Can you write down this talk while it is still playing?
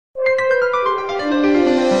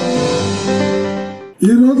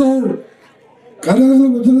ఈరోజు కనగల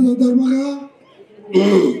వచ్చిన సందర్భంగా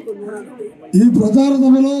ఈ ప్రచార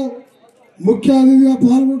సభలో ముఖ్య అతిథిగా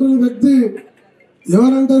పాల్గొంటున్న వ్యక్తి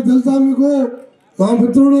ఎవరంటే తెలుసా మీకు? మా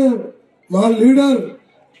మిత్రుడు, మా లీడర్,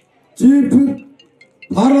 చీఫ్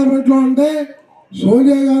పార్లమెంట్ లో అంటే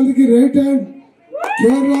సోనియా గాంధీకి రైట్ హ్యాండ్.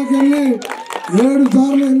 కేరళకి వెళ్ళి 7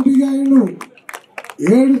 సార్లు ఎంపీగా అయ్యిండు.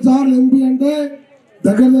 7 సార్లు ఎంపీ అంటే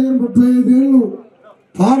దగ్గర 35 ఏళ్ళు.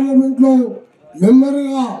 పార్లమెంట్ లో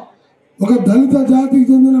మెంబర్గా ఒక దళిత జాతికి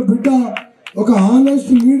చెందిన బిడ్డ, ఒక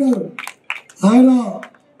హానెస్ట్ లీడర్. ఆయన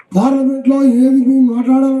పార్లమెంట్ లో ఏది మేము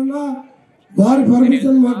మాట్లాడాలన్నా వారి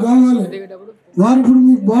పర్మిషన్ మాకు కావాలి. వారు ఇప్పుడు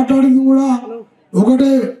మీకు మాట్లాడింది కూడా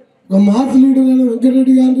ఒకటే, ఒక మాస్ లీడర్ అయిన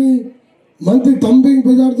వెంకటరెడ్డి గారిని మంత్రి తంపింగ్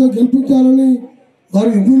మెజార్టీతో గెలిపించాలని వారు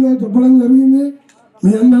హిందీలో చెప్పడం జరిగింది.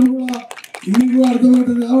 మీ అందరూ కూడా హిందీ కూడా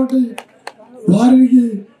అర్థమవుతుంది కాబట్టి వారికి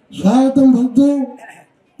స్వాగతం పలుకుతూ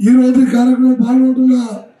ఈరోజు కార్యక్రమం పాల్గొంటున్న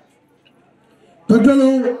పెద్దలు,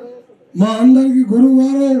 మా అందరికి గురువు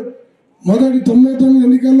గారు మొదటి 99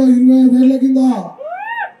 ఎన్నికల్లో 25 ఏళ్ల కింద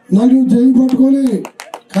నన్ను చేయి పట్టుకొని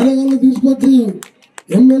కనగల్లు తీసుకొచ్చి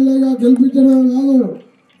ఎమ్మెల్యేగా గెలిపించడం కాదు,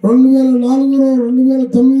 2004లో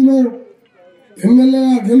 2009లో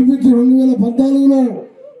ఎమ్మెల్యేగా గెలిపించి 2014లో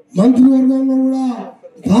మంత్రివర్గంలో కూడా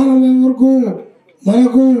స్థానం వరకు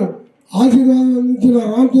మనకు ఆశీర్వాదం అందించిన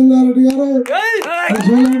రామచంద్రారెడ్డి గారు,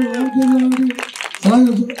 రామచంద్రారెడ్డి,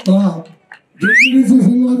 అలాగే డిప్యూటీసీ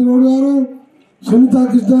శ్రీనివాస్ గౌడ్ గారు, సునీత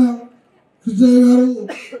కృష్ణయ్య గారు.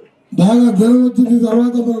 బాగా జనం వచ్చింది.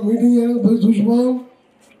 తర్వాత మనం మీటింగ్ పోయి చూసిపోయాం.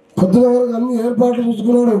 పొద్దున వరకు అన్ని ఏర్పాట్లు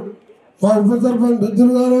చూసుకున్నాడు మా ఉప సర్పంచ్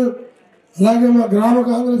పెద్దలు గారు, అలాగే మా గ్రామ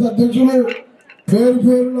కాంగ్రెస్ అధ్యక్షులు, పేరు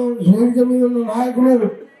పేరున వేదిక మీద ఉన్న నాయకులు,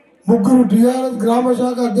 3 టీఆర్ఎస్ గ్రామ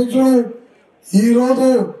శాఖ అధ్యక్షులు ఈరోజు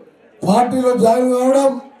పార్టీలో జాయిన్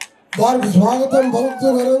కావడం, వారికి స్వాగతం పలుకుతూ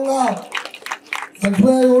ఘనంగా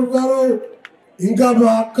లక్ష్మయ్య గౌడ్ గారు, ఇంకా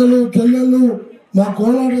మా అక్కలు, చెల్లెళ్ళు, మా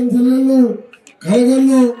కోలాటం చెల్లెళ్ళు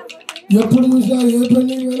కనగల్లు ఎప్పుడు చూసినా ఏ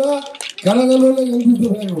పెళ్లి కూడా కనగల్లోనే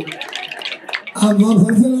కనిపిస్తున్నాను. ఆ మా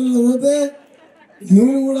పరిసరాల్లో పోతే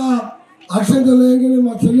నేను కూడా అక్షంతలు లేకనే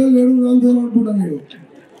మా చెల్లెళ్ళు ఏడుగురంతో అనుకుంటాను. నేను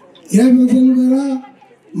ఏ పెన్షన్ పోయినా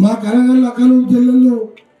మా కనగల్లు అక్కలు చెల్లెళ్ళు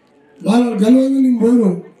వాళ్ళ గెలవని నేను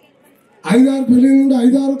పోను. 5-6 పెళ్లి నుండి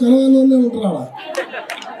 5-6 కనగల్లోనే ఉంటారా.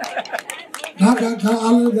 నాకు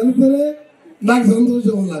వాళ్ళని కలిపితే నాకు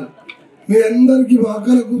సంతోషం ఉండాలి. మీ అందరికీ మా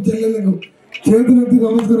అక్కలకు చెల్లెళ్ళకు చేతులెత్తి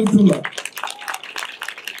నమస్కరిస్తున్నా.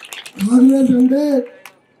 కాంగ్రెస్ అంటే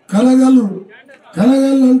కనగల్లు,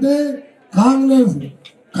 కనగల్లు అంటే కాంగ్రెస్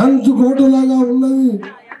కంచు కోటలాగా ఉన్నది.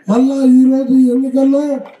 మళ్ళా ఈరోజు ఎన్నికల్లో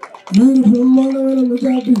మీరు బ్రహ్మాండమైన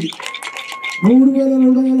మెజార్టీ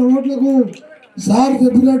 3200 ఓట్లకు సార్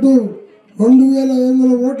చెప్పినట్టు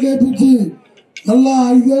 2500 ఓట్లు వేయించి మళ్ళా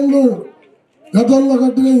 5 ఏళ్ళు గతంలో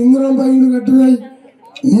కట్టిన ఇందిరమ్మ ఇల్లు కట్టినాయి,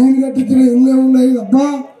 నేను కట్టించిన ఇల్లే ఉన్నాయి తప్ప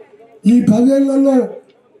ఈ 10 ఏళ్లలో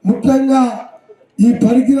ముఖ్యంగా ఈ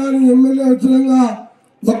పరికిరాని ఎమ్మెల్యే వచ్చినాక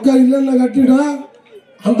ఒక్క ఇళ్ళల్లో కట్టినా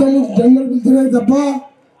అంతకుముందు జనరల్ పిలిచినాయి తప్ప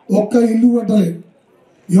ఒక్క ఇల్లు కట్టలేదు.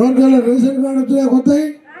 ఎవరికైనా రేషన్ కార్డు వచ్చినా కొత్తవి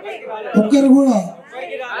ఒక్కరు కూడా,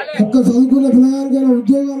 ఒక్క చదువుకున్న పిల్లగానికైనా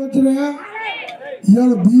ఉద్యోగాలు వచ్చినాయా?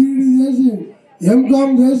 ఇవాళ బీఈడీ చేసి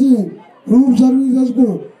ఎంకామ్ చేసి గ్రూప్ సర్వీసెస్కు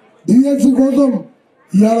డిఎస్సి కోసం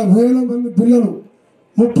ఇవాళ 1000 మంది పిల్లలు,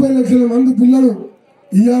 30 లక్షల మంది పిల్లలు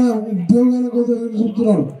ఇవాళ ఉద్యోగాల కోసం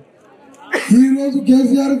చూస్తున్నారు. ఈరోజు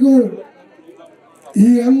కేసీఆర్కు ఈ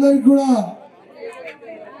అందరికి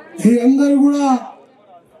కూడా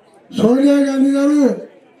సోనియా గాంధీ గారు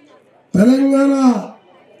తెలంగాణ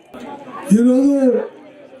ఈరోజు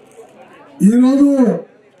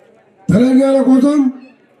తెలంగాణ కోసం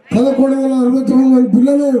 1169 మంది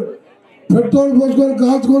పిల్లలు పెట్రోల్ పోసుకొని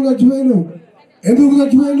కాల్చుకొని చచ్చిపోయాను. ఎందుకు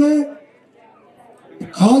చచ్చిపోయాను?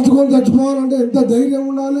 కాల్చుకొని చచ్చిపోవాలంటే ఎంత ధైర్యం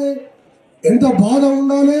ఉండాలి, ఎంత బాధ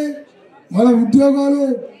ఉండాలి. మన ఉద్యోగాలు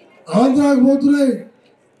ఆంధ్రాకు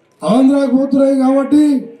పోతున్నాయి కాబట్టి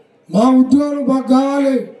మా ఉద్యోగాలు మాకు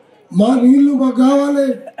కావాలి, మా నీళ్లు మాకు కావాలి,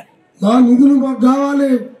 మా నిధులు మాకు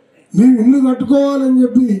కావాలి, మేము ఇల్లు కట్టుకోవాలని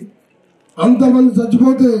చెప్పి అంతమంది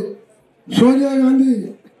చచ్చిపోతే సోనియా గాంధీ,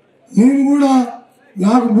 నేను కూడా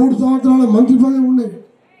నాకు 3 సంవత్సరాల మంత్రి పదవి ఉండేది.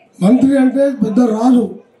 మంత్రి అంటే పెద్ద రాజు.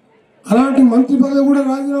 అలాంటి మంత్రి పదవి కూడా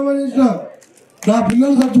రాజీనామా చేసిన. నా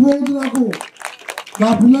పిల్లలు చచ్చిపోవద్దు, నా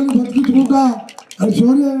పిల్లల్ని బతికించుకుంటా అని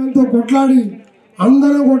సోనియా గాంధీతో కొట్లాడి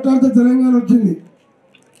అందరం కొట్లాడితే తెలంగాణ వచ్చింది.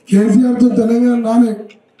 కేసీఆర్తో తెలంగాణ రాలే.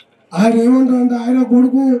 ఆయన ఏమంటారంటే ఆయన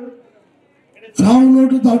కొడుకు చావు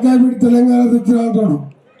నోటు తలకాయ పెట్టి తెలంగాణ తెచ్చిన అంటాడు.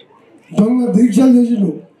 దొంగ దీక్షలు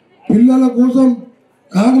చేసిండు పిల్లల కోసం.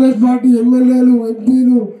 కాంగ్రెస్ పార్టీ ఎమ్మెల్యేలు,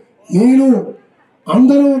 ఎంపీలు, నేను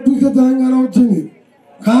అందరూ ఒప్పిస్తే తెలంగాణ వచ్చింది.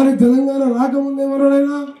 కానీ తెలంగాణ రాకముందు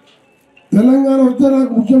ఎవరైనా తెలంగాణ వస్తే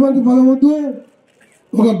నాకు ముఖ్యమంత్రి పదవద్దు,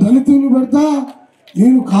 ఒక దళితుని పెడతా,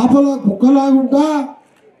 నేను కాపలా కుక్కలాగుంటా,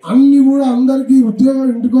 అన్ని కూడా అందరికీ ఉద్యోగం,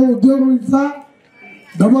 ఇంటికో ఉద్యోగం ఇస్తా,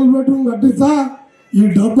 డబల్ బెడ్రూమ్ కట్టిస్తా, ఈ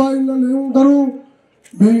డబ్బా ఇళ్ళలో ఏముంటారు,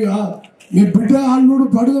 మీ బిడ్డ అల్లుడు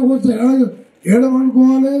పడుగ వస్తే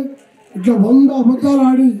ఏడవనుకోవాలి, ఇట్లా 100 అబద్ధాలు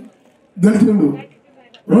ఆడి గెలిచిండు.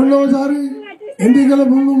 రెండవసారి ఎన్నికల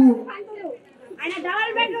ముందు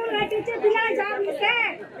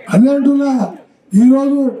అదే అంటున్నా.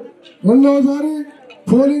 ఈరోజు రెండవసారి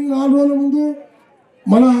పోలింగ్ 4 రోజుల ముందు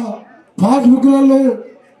మన పాస్బుక్లలో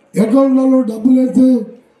అకౌంట్లలో డబ్బులు వేస్తే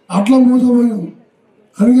అట్లా మోసపోయాం.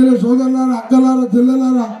 అందుకనే సోదరులారా, అక్కలారా,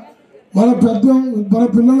 చెల్లెలారా, మన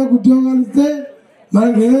పిల్లలకు ఉద్యోగాలు ఇస్తే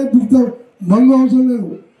మనకి ఏ బంధు అవసరం లేదు,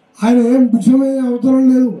 ఆయన ఏం భిక్షమే అవసరం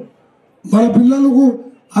లేదు. మన పిల్లలకు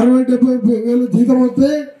 60-70 వేలు జీతం వస్తే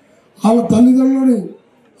వాళ్ళ తల్లిదండ్రులని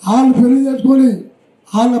వాళ్ళు పెళ్లి చేసుకొని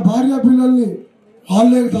వాళ్ళ భార్య పిల్లల్ని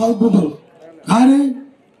వాళ్ళే సాదుకుంటారు. కానీ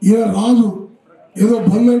ఈయన రాజు ఏదో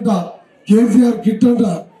బందంట, కేసీఆర్ కిట్ అంట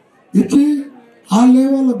ఇచ్చి వాళ్ళే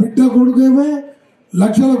వాళ్ళ బిడ్డ కొడుకేమో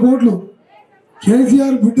లక్షల కోట్లు.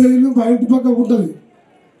 కేసీఆర్ బిడ్డ ఇల్లు మా ఇంటి పక్కకు ఉంటుంది,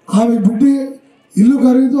 ఆమె బిడ్డ ఇల్లు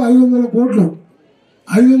ఖరీదు 500 కోట్లు.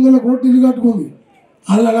 500 కోట్లు ఇల్లు కట్టుకుంది.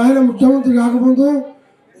 వాళ్ళ నాయన ముఖ్యమంత్రి కాకముందు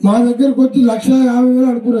మా దగ్గరకు వచ్చి 1,50,000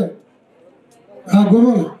 అనుకునే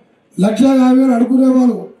గొప్పలు 1,50,000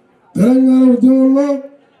 అనుకునేవాళ్ళు. తెలంగాణ ఉద్యమంలో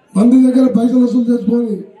మంది దగ్గర పైసలు వసూలు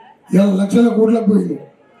చేసుకొని ఇలా లక్షల కోట్లకు పోయింది.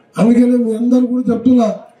 అందుకనే మీ అందరూ కూడా చెప్తున్నా,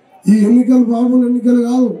 ఈ ఎన్నికలు మామూలు ఎన్నికలు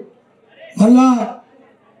కాదు. మళ్ళా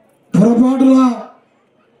పొరపాటున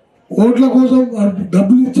ఓట్ల కోసం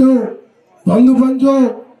డబ్బులు ఇచ్చాం, బంధు పంచో,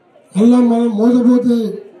 మళ్ళా మనం మోసపోతే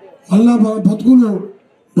మళ్ళా మన బతుకులు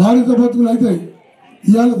బాధిత బతుకులు అవుతాయి.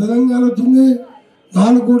 ఇవాళ తెలంగాణ వచ్చింది,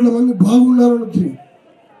 4 కోట్ల మంది బాగుండాలని వచ్చింది.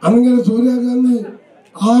 అందుకని సోనియా గాంధీ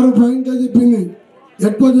 6 పాయింట్లే చెప్పింది,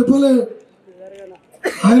 ఎక్కువ చెప్పలే.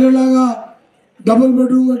 ఆయనలాగా డబుల్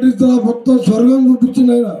బెడ్రూమ్ కట్టిస్తా మొత్తం స్వర్గం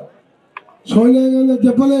చూపించింది ఆయన. సోనియా గాంధీ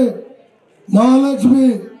చెప్పలే. మహాలక్ష్మి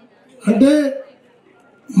అంటే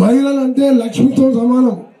మహిళలు అంటే లక్ష్మితో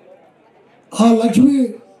సమానం. ఆ లక్ష్మి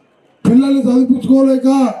పిల్లల్ని చదివించుకోలేక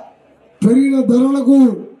పెరిగిన ధరలకు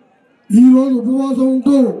ఈరోజు ఉపవాసం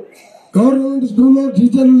ఉంటూ గవర్నమెంట్ స్కూల్లో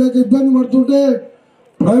టీచర్లు లేక ఇబ్బంది పడుతుంటే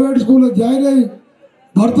ప్రైవేట్ స్కూల్లో జాయిన్ అయ్యి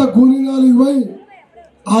భర్త కూలీనాలు ఇవ్వయి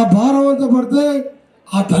ఆ భారం అంతా పడితే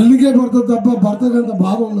ఆ తల్లికే పడుతుంది తప్ప భర్తకి అంత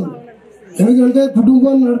బాధ ఉండదు. ఎందుకంటే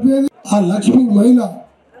కుటుంబాన్ని నడిపేది ఆ లక్ష్మి మహిళ.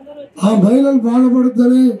 ఆ మహిళలు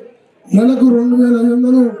బాధపడుతుందని నెలకు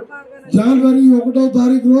 2,500 జనవరి 1వ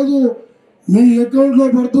తారీఖు రోజు మీ అకౌంట్లో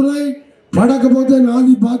పడుతున్నాయి. పడకపోతే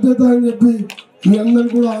నాది బాధ్యత అని చెప్పి మీ అందరు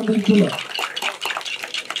కూడా ఆలోచిస్తున్నా.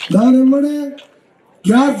 దాని వెంబడి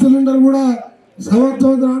గ్యాస్ సిలిండర్ కూడా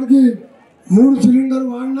సంవత్సరానికి 3 సిలిండర్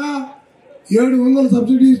వాడినా 700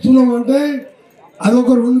 సబ్సిడీ ఇస్తున్నాం అంటే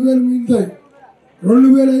అదొక 2,000 మిగులుతాయి.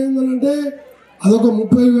 2,500 అంటే అదొక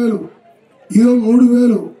 30,000, ఇదో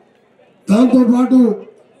 3,000. దాంతోపాటు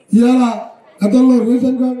ఇవాళ గతంలో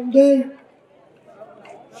రేషన్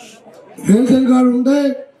కార్డు ఉంటే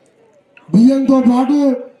బియ్యంతో పాటు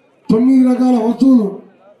 9 రకాల వస్తువులు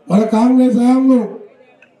మన కాంగ్రెస్ హయాంలో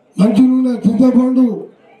మంచి నూనె, చింతపండు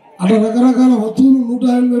అట్లా రకరకాల వస్తువులు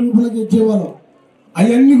 180 రూపాయలకి ఇచ్చేవాళ్ళం.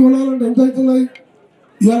 అవన్నీ కొనాలంటే ఎంత అవుతున్నాయి?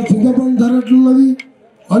 ఇవాళ చింతపండు ధర ఎట్లున్నది,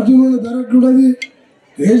 మంచి నూనె ధర ఎట్లున్నది.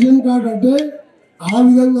 రేషన్ కార్డు అంటే ఆ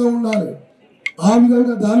విధంగా ఉండాలి. ఆ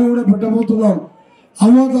విధంగా దాన్ని కూడా పెట్టబోతున్నాం.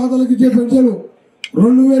 అమ్మ తాతలకు ఇచ్చే పెన్షన్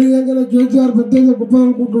 2,000 ఇవ్వగానే కేసీఆర్ పెద్ద గొప్ప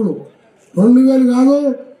అనుకుంటున్నాడు. 2,000 కాదు,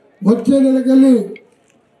 వచ్చే నెలకెళ్ళి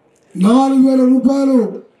 4,000 రూపాయలు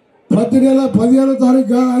ప్రతి నెల 15వ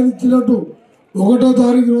తారీఖు ఆయన ఇచ్చినట్టు 1వ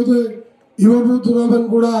తారీఖు రోజు ఇవ్వబోతున్నామని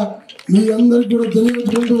కూడా మీ అందరికి కూడా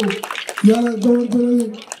తెలియజేసుకుంటూ ఇవాళ ఎంత పడుతున్నది?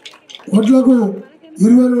 వడ్లకు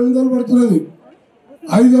 2,200 పడుతున్నది.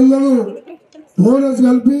 500 బోనస్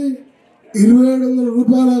కలిపి 2,700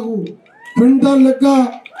 రూపాయలకు క్వింటాల్ లెక్క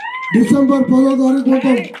డిసెంబర్ 10వ తారీఖు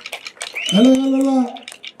పోతాం. తెలంగాణలో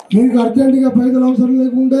మీకు అర్జెంటుగా పైసలు అవసరం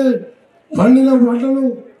లేకుంటే పండిన పంటలు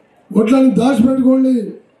వడ్లను దాచిపెట్టుకోండి.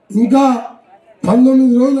 ఇంకా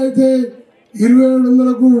 19 రోజులు అయితే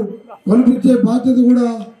 2,700కు కొనిపించే బాధ్యత కూడా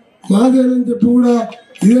మాదేనని చెప్పి కూడా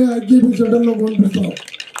ఇదే ఐకేపీ సెంటర్లో కొనిపిస్తాం.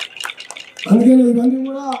 అందుకని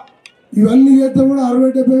ఇవన్నీ చేస్తే కూడా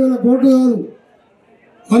 60-70 వేల కోట్లు కాదు.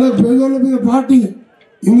 మనకు పేదోళ్ళ మీద పార్టీ,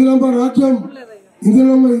 ఇందిరమ్మ రాజ్యం,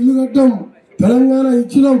 ఇందిరమ్మ ఇల్లు కట్టం, తెలంగాణ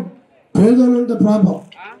ఇచ్చినాం. పేదోళ్ళు అంటే పాపం.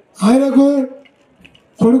 ఆయనకు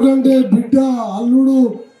కొడుకంటే బిడ్డ, అల్లుడు,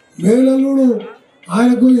 మేనల్లుడు,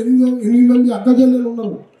 ఆయనకు 8 మంది అక్క చెల్లెలు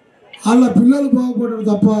ఉన్నారు. వాళ్ళ పిల్లలు బాగుపడ్డారు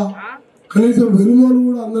తప్ప కనీసం వెలుమోలు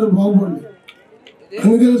కూడా అందరూ బాగుపడండి.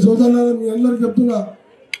 అందుకని సోదరులారా మీ అందరికి చెప్తున్నా,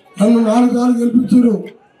 నన్ను 4 సార్లు గెలిపించారు.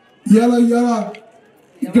 ఇవాళ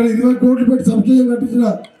ఇక్కడ 20 కోట్లు పెట్టి సబ్సిడీ కట్టించిన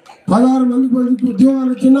 16 మందికి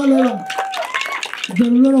ఉద్యోగాలు వచ్చినా లేదా? ఇక్కడ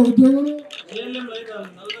ఉన్న ఉద్యోగులు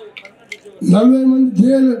 40 మంది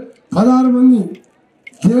జేఎల్, 16 మంది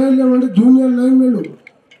జేఎల్ అంటే జూనియర్ లైన్మెన్లు.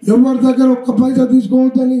 ఎవరి దగ్గర ఒక్క పైసా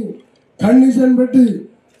తీసుకోవద్దని కండిషన్ పెట్టి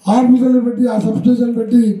ఆఫీసర్లు పెట్టి ఆ సబ్స్టేషన్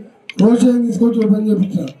పెట్టి రోషం తీసుకొచ్చి పని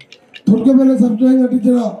చేపించారు. తుర్కపల్లి సబ్స్టేషన్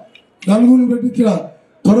కట్టించిన 4 పెట్టించిన,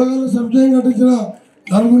 త్వరగా సబ్స్టేషన్ కట్టించిన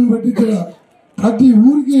 4 పెట్టించిన, ప్రతి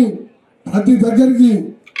ఊరికి ప్రతి దగ్గరికి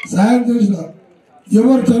సాయం చేసిన.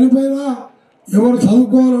 ఎవరు చనిపోయినా ఎవరు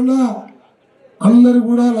చదువుకోవాలన్నా అందరు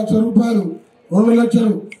కూడా 1,00,000 రూపాయలు 2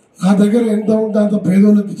 లక్షలు నా దగ్గర ఎంత ఉంటే అంత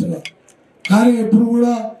పేదోళ్ళకి ఇచ్చిన. కానీ ఎప్పుడు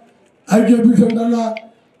కూడా ఐకేపీ సెంటర్లో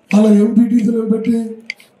వాళ్ళ ఎంపీటీసీలను పెట్టి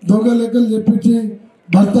దొంగ లెక్కలు చెప్పించి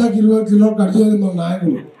బస్తాకి 20 కిలోలు కట్ చేయదు మన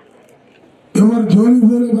నాయకులు. ఎవరు జోలికి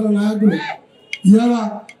పోలే మన నాయకులు. ఇవాళ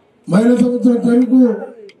మహిళా సంవత్సరం చెరుకు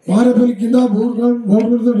మారేపల్లి కింద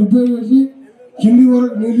బోర్డులతో రిపేర్ చేసి కింది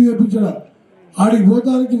వరకు నీళ్లు చేపించిన. ఆడికి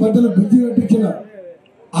పోతానికి మధ్యలో బ్రిడ్జి కట్టించిన.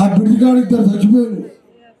 ఆ బ్రిడ్జి కాడ 2 చచ్చిపోయింది.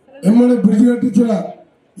 ఎమ్మడే బ్రిడ్జి కట్టించిన.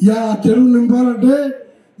 ఇక ఆ చెరువు నింపాలంటే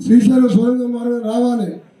శ్రీశైలం సొరంగ మార్గం రావాలి.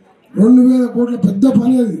 2,000 కోట్ల పెద్ద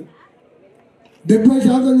పని అది.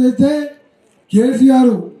 70% చేస్తే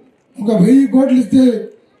కేసీఆర్ ఒక 1,000 కోట్లు ఇస్తే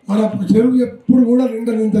మన చెరువు ఎప్పుడు కూడా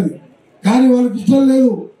నిండుతుంది. కానీ వాళ్ళకి ఇష్టం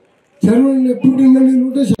లేదు. చెరువు ఎప్పుడు నిండి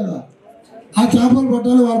ఉంటే కదా ఆ చేపలు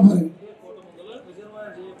పట్టాలి వాళ్ళ పని.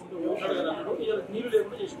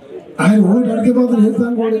 ఆయన ఓటు అడిగితే మాత్రం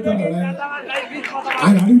చేస్తాను కూడా ఇస్తాను.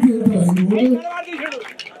 ఆయన అడిగితే చేస్తాను.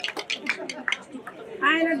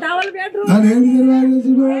 ఆయన ఏంటి నిర్వహణ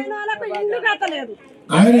చేసిండు?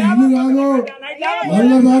 ఆయన ఇల్లు కాదు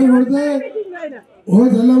మళ్ళీసారి కొడితే, ఓ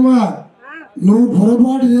చెల్లమ్మ నువ్వు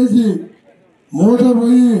పొరపాటు చేసి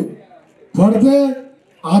మోసపోయి పడితే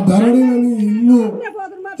ఆ ధరణి ఇల్లు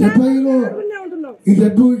చెప్పాను. ఈ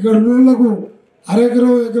చెప్పు ఇక్కడ ఉన్నోళ్లకు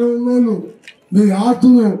అరెకరం ఎకరం ఉన్నోళ్ళు మీ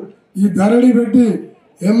ఆస్తులు ఈ ధరణి పెట్టి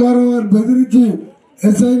ఎంఆర్ఓ గారు బెదిరించి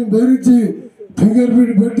ఎస్ఐని బెదిరించి ఫింగర్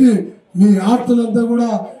ప్రింట్ పెట్టి మీ ఆస్తులంతా కూడా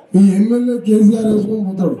మీ ఎమ్మెల్యే కేసీఆర్ వేసుకొని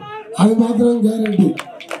పోతాడు. అది మాత్రం గ్యారెంటీ.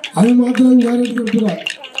 అది మాత్రం గ్యారెంటీ చెప్తున్నా.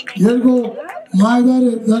 ఏడుకో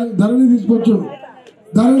మాయదారి ధరణి తీసుకొచ్చాడు.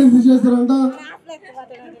 ధరణి తీసేస్తారంట.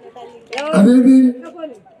 అదేంటి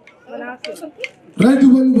రైతు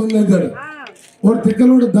బంధు బంద్ అవుతాడు. వాడు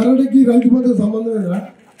తిక్కలు ధరణికి రైతు బంధు సంబంధం లేదా?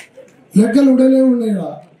 లెక్కలు ఉండనే ఉన్నాయి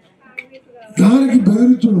కదా. దానికి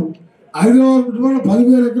బెదిరించుడు. హైదరాబాద్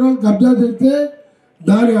 10,000 ఎకరాలు కబ్జా చేస్తే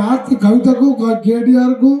దాని ఆస్తి కవితకు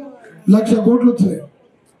కేటీఆర్ కు 1,00,000 కోట్లు వచ్చినాయి.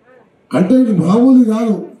 అంటే ఇది మామూలు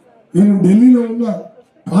కాదు. నేను ఢిల్లీలో ఉన్నా,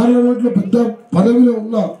 పార్లమెంట్ లో పెద్ద పదవిలో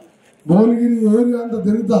ఉన్నా, భువనగిరి ఏరియా అంతా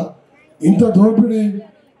తిరుగుతా. ఇంత దోపిడీ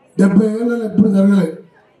 70 ఏళ్ళలో ఎప్పుడు జరగలేదు.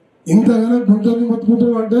 ఇంతగానో కొంచెం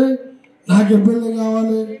మొత్తుకుంటాం అంటే నాకు ఎమ్మెల్యే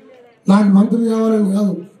కావాలి, నాకు మంత్రి కావాలని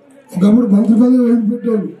కాదు. ఒకప్పుడు మంత్రి పదవి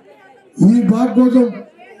వదిలిపెట్టాడు. మీ బాబు కోసం,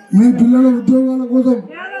 మీ పిల్లల ఉద్యోగాల కోసం.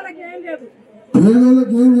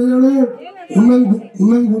 పేదోళ్ళకి ఏం చేయడు, ఉన్నది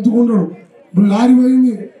గుర్తుకుంటాడు. ఇప్పుడు లారీ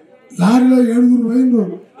పోయింది, లారీలో 7 పోయిండు.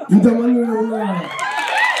 ఇంతమంది ఉన్నారు.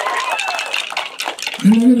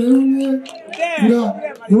 ఏముంది ఇక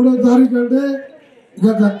 3వ తారీఖు అంటే ఇక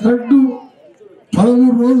కరెక్ట్ 13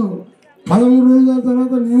 రోజులు. 13 రోజుల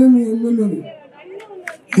తర్వాత నేనే మీ ఎమ్మెల్యేని.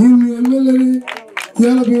 నేను మీ ఎమ్మెల్యేని.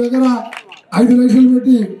 ఇవాళ మీ దగ్గర 5 లక్షలు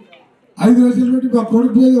పెట్టి మా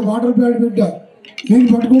కొడుకు మీద వాటర్ ప్లాంట్ పెట్టా. నేను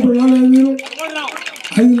పట్టుకుంటున్నా మీరు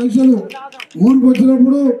 5 లక్షలు ఊరికి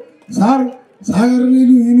వచ్చినప్పుడు సార్ సాగర్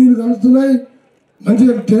నీళ్ళు ఈ నీళ్ళు కలుస్తున్నాయి,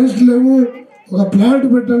 మంచిగా టేస్ట్ లేవు, ఒక ప్లాంట్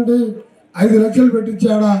పెట్టండి. 5 లక్షలు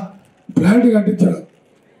పెట్టించాడా, ప్లాంట్ కట్టించాడు.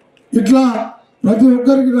 ఇట్లా ప్రతి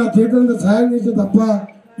ఒక్కరికి నా చేతులంతా సాయం చేసే తప్ప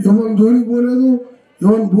ఎవరిని జోలికి పోలేదు,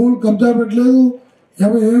 ఎవరిని భూములు కబ్జా పెట్టలేదు,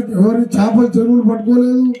 ఎవరి చేపల చెరువులు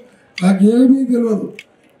పట్టుకోలేదు. నాకేమీ తెలియదు.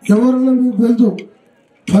 ఎవరన్నా మీకు తెలుసు,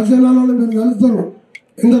 ఫంక్షన్లలో మీరు కలుస్తారు.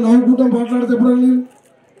 ఎంత నవ్వుకుంటా మాట్లాడితే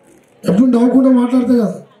ఎప్పుడు నవ్వుకుంటా మాట్లాడితే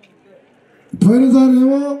కదా. పోయినసారి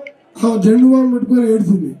ఏమో ఆ జెండు బాబు పెట్టుకొని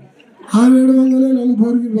ఏడ్చింది. ఆ ఏడవంగానే నన్ను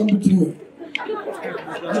బోరికి పంపించింది.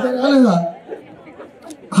 అంతే కాలేదా?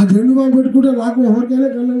 ఆ జెండు బాబు పెట్టుకుంటే నాకు ఎవరికైనా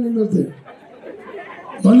కళ్ళ కింద వస్తాయి.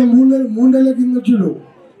 మళ్ళీ 3 నెలల కింద వచ్చాడు.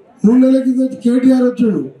 3 నెలల కింద వచ్చి కేటీఆర్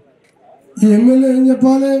వచ్చాడు. ఈ ఎమ్మెల్యే ఏం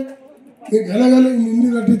చెప్పాలి? నీకు ఎలాగల ఇల్లు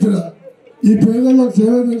కట్టించిన, ఈ పేదల్లో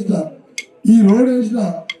సేవ చేసిన, ఈ రోడ్ వేసిన,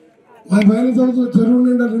 మా పైన సంవత్సరం చెరువు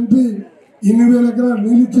నిండా నింపి 8,000 ఎకరాలు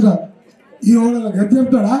నీళ్ళు ఇచ్చిన. ఈ వాడు గతి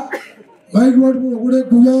చెప్తాడా? బైక్ పట్టుకుని ఒకడే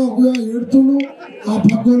కుయా ఏడుతుండు. ఆ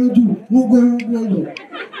పక్క నుంచి ఊకోండు.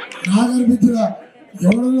 నాకు అనిపించిన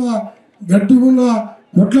ఎవరన్నా గట్టిగున్నా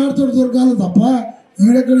కొట్లాడుతూ దొరకాలి తప్ప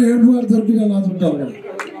ఈడెక్కడ ఏడుపుగాడు దొరికినా నా చుట్టాలు కదా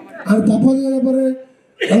అది తప్పదు కదా. మరి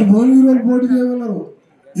వాళ్ళు భువనగిరి వాళ్ళు పోటీ చేయమన్నారు,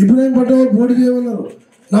 ఇబ్రాహీం పట్ట వాళ్ళు పోటీ చేయమన్నారు.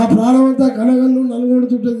 నా ప్రాణం అంతా కనగల్లు నల్గొండ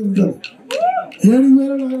చుట్టూ తిరుగుతుంది. 7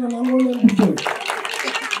 వేల నాకు నల్గొండ అనిపించింది.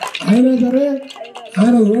 అయినా సరే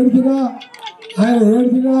ఆయన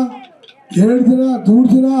ఏడుతినా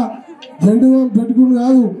తూడ్చినా జెండు పెట్టుకుని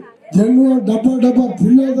కాదు, జెండు డబ్బా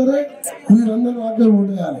తిన్నా సరే మీరందరూ నాకే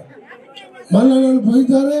ఓటేయాలి. మళ్ళీ నన్ను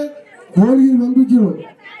పోయినసారి భువనగిరి పంపించారు.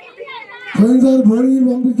 పోయినసారి భువనగిరి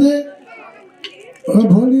పంపిస్తే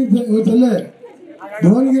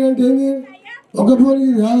భువనగిరి అంటే ఏంది, ఒక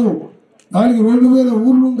భువనగిరి కాదు, దానికి 2000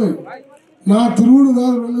 ఊర్లు ఉంటాయి. నా తిరుగుడు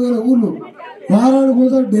కాదు 2000 ఊర్లు. వారానికి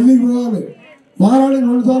ఒకసారి ఢిల్లీకి పోవాలి, వారానికి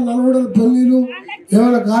 2 సార్లు నల్గొండ పెళ్లిలు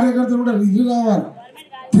ఏమైనా కార్యకర్తలు కూడా ఇల్లు రావాలి.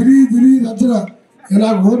 తిరిగి వచ్చిన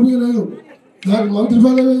నాకు ఓపిక లేదు. నాకు మంత్రి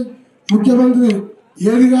పదవి, ముఖ్యమంత్రి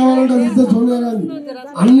ఏది కావాలంటే అది ఇస్తే సోనియా గాంధీ.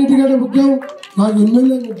 అన్నిటికంటే ముఖ్యం నాకు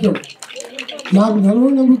ఎమ్మెల్యే ముఖ్యం, నాకు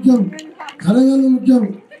నల్గొండ ముఖ్యం, కనగల్లు ముఖ్యం,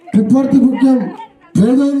 తిప్పర్తి ముఖ్యం,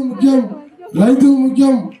 పేదోళ్ళు ముఖ్యం, రైతులు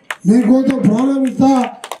ముఖ్యం. మీకోసం ప్రాణం ఇస్తా.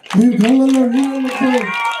 మీ కళ్ళల్లో నీళ్ళు వస్తాయి,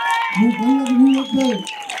 మీ కళ్ళకు నీళ్ళు వస్తాయి,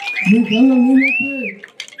 మీ కళ్ళ నీళ్ళు వస్తాయి,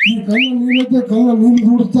 మీ కళ్ళ నీళ్ళు వస్తే కళ్ళ నీళ్ళు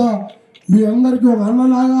చూడుస్తా. మీ అందరికీ ఒక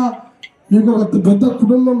అన్నలాగా, మీకు ఒక పెద్ద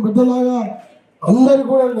కుటుంబం బిడ్డలాగా అందరికి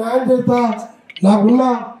కూడా న్యాయం చేస్తా. నాకున్న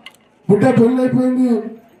బిడ్డ పెళ్ళి అయిపోయింది,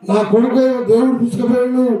 నా కొడుకు దేవుడు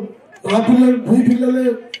తీసుకుపోయాడు, నా పిల్లలు మీ పిల్లలే,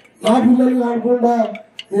 నా పిల్లలు కాకుండా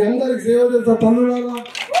మీ అందరికి సేవ చేస్తా. తల్లులాగా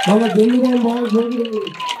మన జన్మగా బాగా చూడండి.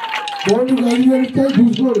 ఓటుకు 5,000 ఇస్తే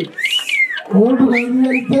చూసుకోండి, ఓటుకు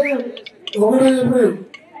 5,000 ఇస్తే ఒకటే చెప్పి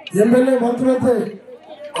ఎమ్మెల్యే మంత్రులు వస్తాయి,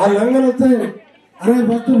 ఆ లంగలు వస్తాయి. అరే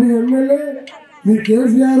ఫస్ట్ మీ ఎమ్మెల్యే మీ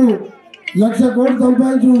కేసీఆర్ 1,00,000 కోట్లు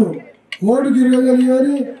సంపాదించు, ఓటుకి 20,000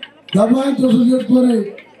 ఇవ్వని దబాయించి వసూలు చేసుకొని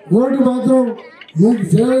ఓటు మాత్రం మీకు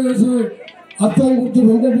సేవ చేసి అత్తం గుర్తు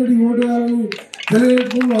వెంకటరెడ్డికి ఓటు వేయాలని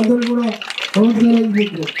తెలియజేసుకుని అందరూ కూడా నమస్కారం.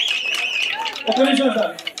 ఒక నిమిషం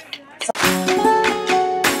సార్.